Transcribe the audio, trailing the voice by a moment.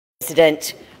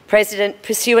President,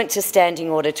 pursuant to Standing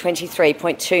Order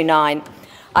 23.29,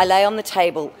 I lay on the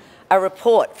table a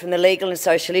report from the Legal and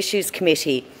Social Issues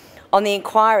Committee on the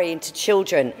inquiry into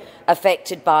children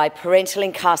affected by parental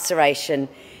incarceration,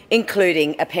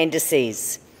 including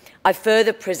appendices. I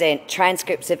further present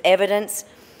transcripts of evidence,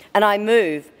 and I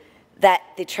move that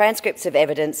the transcripts of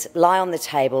evidence lie on the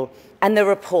table and the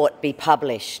report be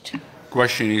published.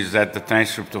 Question is that the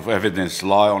transcript of evidence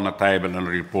lie on the table and the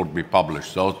report be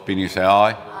published. Those opinion say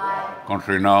aye. Aye.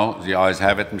 Contrary, no. The ayes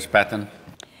have it. Ms Patten.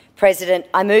 President,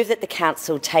 I move that the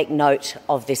Council take note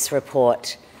of this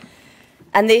report.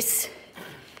 And this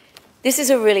is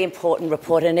a really important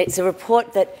report, and it's a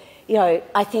report that,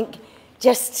 I think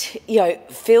just,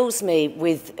 fills me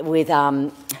with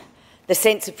the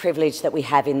sense of privilege that we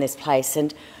have in this place.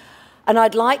 And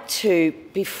I'd like to,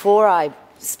 before I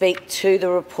speak to the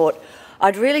report,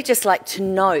 I'd really just like to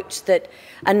note that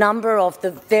a number of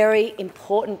the very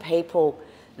important people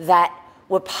that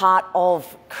were part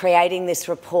of creating this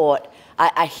report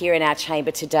are here in our chamber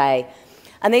today.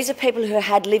 And these are people who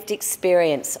had lived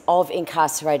experience of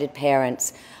incarcerated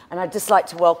parents. And I'd just like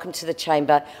to welcome to the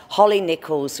chamber Holly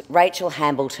Nichols, Rachel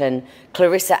Hambleton,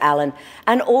 Clarissa Allen,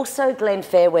 and also Glenn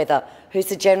Fairweather, who's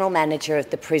the General Manager of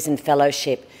the Prison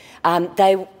Fellowship.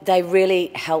 They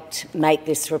really helped make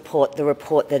this report the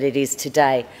report that it is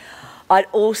today. I'd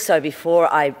also,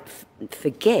 before I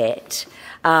forget,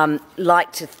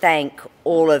 like to thank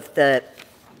all of the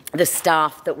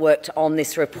staff that worked on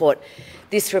this report.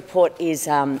 This report is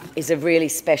a really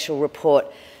special report.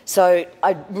 So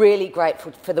I'm really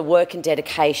grateful for the work and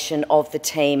dedication of the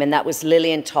team, and that was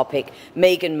Lillian Topic,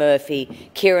 Megan Murphy,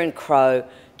 Kieran Crowe,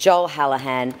 Joel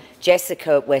Hallahan,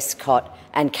 Jessica Westcott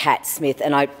and Kat Smith,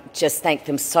 and I just thank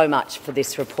them so much for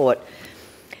this report,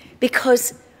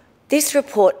 because this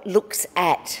report looks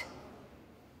at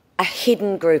a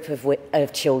hidden group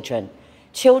of children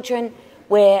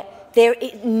where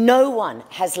no one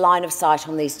has line of sight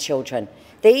on these children.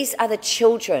 These are the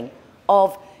children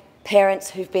of parents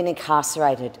who've been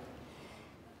incarcerated.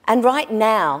 And right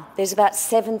now, there's about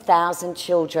 7,000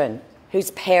 children whose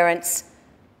parents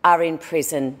are in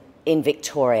prison in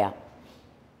Victoria.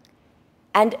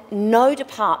 And no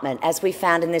department, as we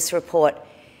found in this report,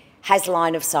 has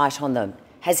line of sight on them,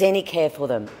 has any care for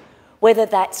them, whether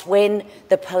that's when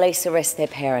the police arrest their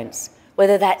parents,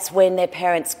 whether that's when their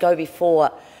parents go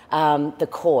before the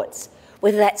courts,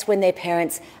 whether that's when their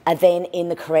parents are then in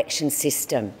the correction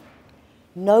system.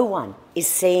 No one is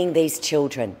seeing these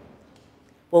children.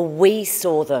 Well, we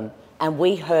saw them and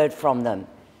we heard from them,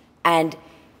 and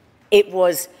it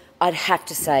was, I'd have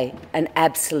to say, an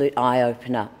absolute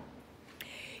eye-opener.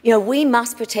 We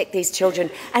must protect these children,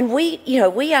 and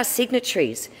we are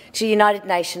signatories to the United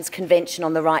Nations Convention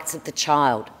on the Rights of the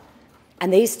Child,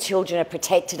 and these children are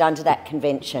protected under that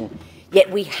convention,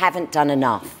 yet we haven't done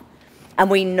enough. And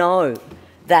we know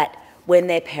that when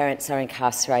their parents are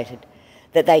incarcerated,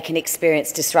 that they can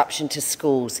experience disruption to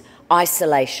schools,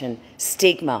 isolation,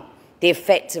 stigma, the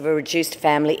effects of a reduced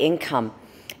family income,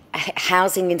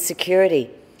 housing insecurity,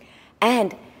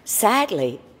 and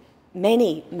sadly,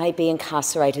 many may be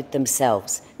incarcerated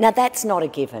themselves. Now, that's not a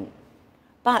given,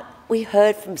 but we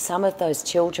heard from some of those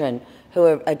children who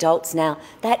are adults now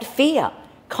that fear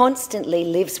constantly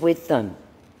lives with them.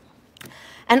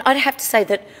 And I'd have to say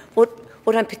that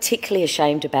what I'm particularly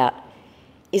ashamed about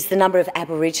is the number of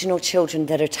Aboriginal children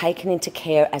that are taken into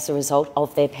care as a result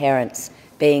of their parents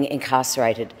being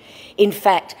incarcerated. In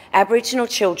fact, Aboriginal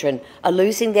children are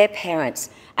losing their parents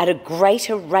at a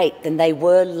greater rate than they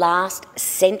were last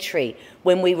century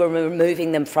when we were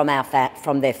removing them from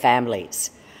their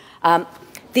families.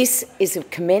 This is of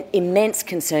immense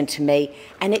concern to me,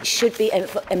 and it should be an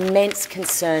immense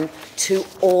concern to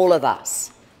all of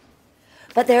us.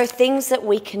 But there are things that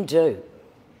we can do,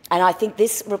 and I think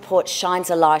this report shines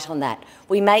a light on that.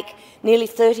 We make nearly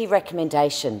 30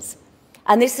 recommendations,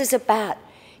 and this is about,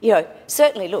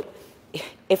 certainly, look,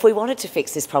 if we wanted to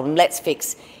fix this problem, let's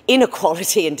fix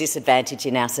inequality and disadvantage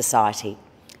in our society.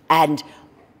 And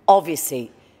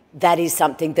obviously, that is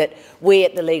something that we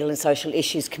at the Legal and Social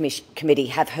Issues Committee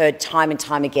have heard time and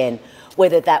time again,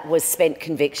 whether that was spent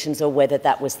convictions or whether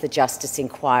that was the Justice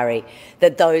Inquiry,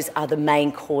 that those are the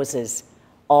main causes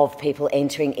of people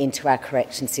entering into our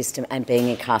correction system and being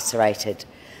incarcerated.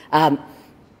 But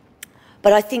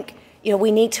I think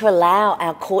we need to allow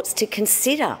our courts to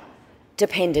consider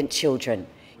dependent children.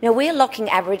 We are locking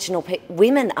Aboriginal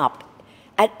women up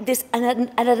at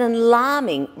an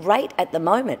alarming rate at the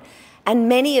moment, and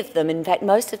many of them, in fact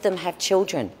most of them, have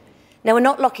children. Now, we're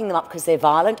not locking them up because they're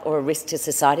violent or a risk to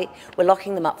society. We're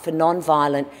locking them up for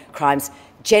non-violent crimes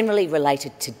generally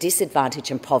related to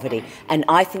disadvantage and poverty, and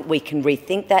I think we can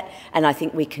rethink that, and I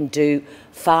think we can do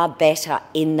far better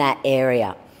in that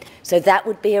area. So that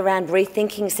would be around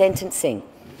rethinking sentencing.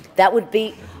 That would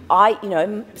be,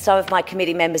 some of my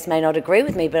committee members may not agree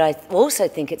with me, but I also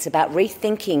think it's about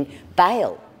rethinking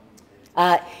bail.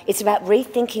 It's about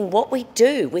rethinking what we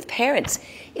do with parents.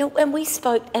 And we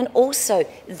spoke, and also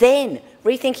then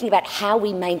rethinking about how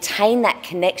we maintain that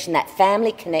connection, that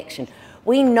family connection.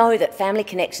 We know that family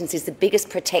connections is the biggest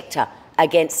protector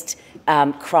against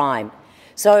crime.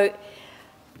 So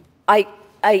I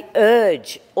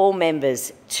urge all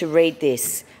members to read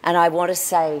this, and I want to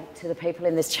say to the people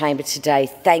in this chamber today,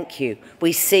 thank you.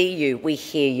 We see you, we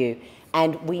hear you,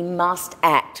 and we must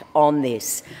act on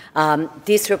this.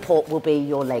 This report will be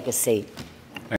your legacy.